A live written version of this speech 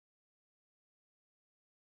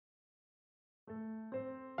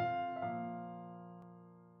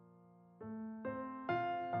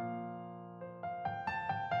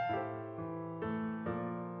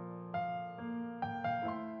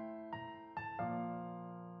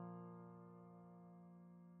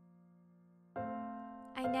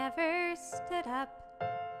never stood up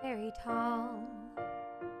very tall.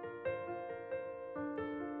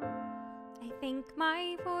 I think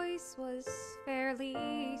my voice was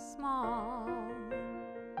fairly small,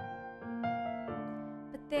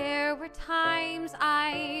 but there were times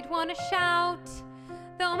I'd want to shout,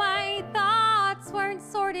 though my thoughts weren't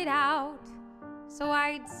sorted out. So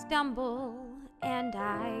I'd stumble and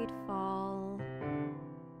I'd fall.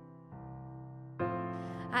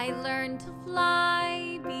 I learned to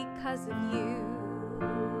fly because of you.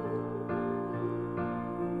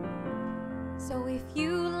 So if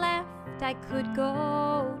you left, I could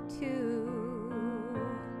go too.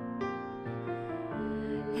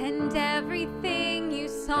 And everything you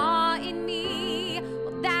saw in me,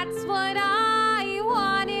 well, that's what I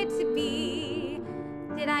wanted to be.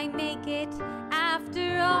 Did I make it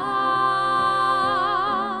after all?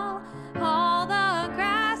 All the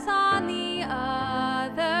grass on the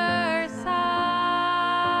other side,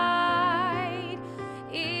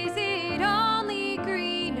 is it only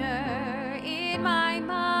greener in my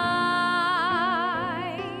mind?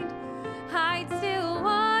 I'd still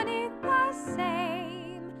want it the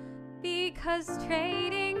same, because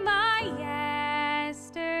trading my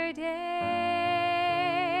yesterday,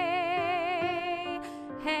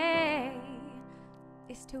 hey,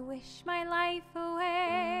 is to wish my life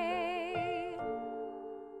away.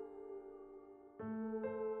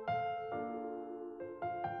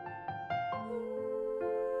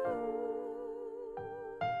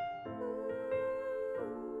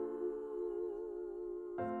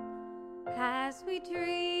 As we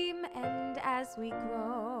dream and as we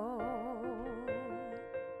grow,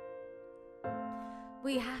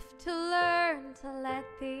 we have to learn to let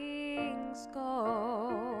things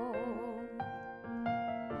go.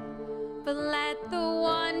 But let the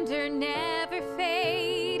wonder never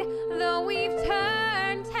fade, though we've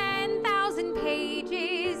turned 10,000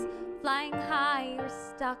 pages, flying high or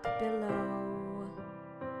stuck below.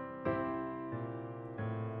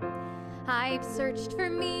 I've searched for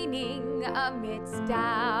meaning amidst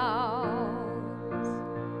doubt.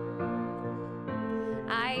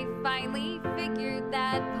 I finally figured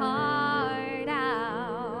that part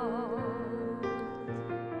out.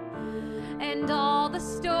 And all the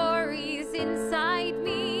stories inside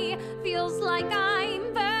me feels like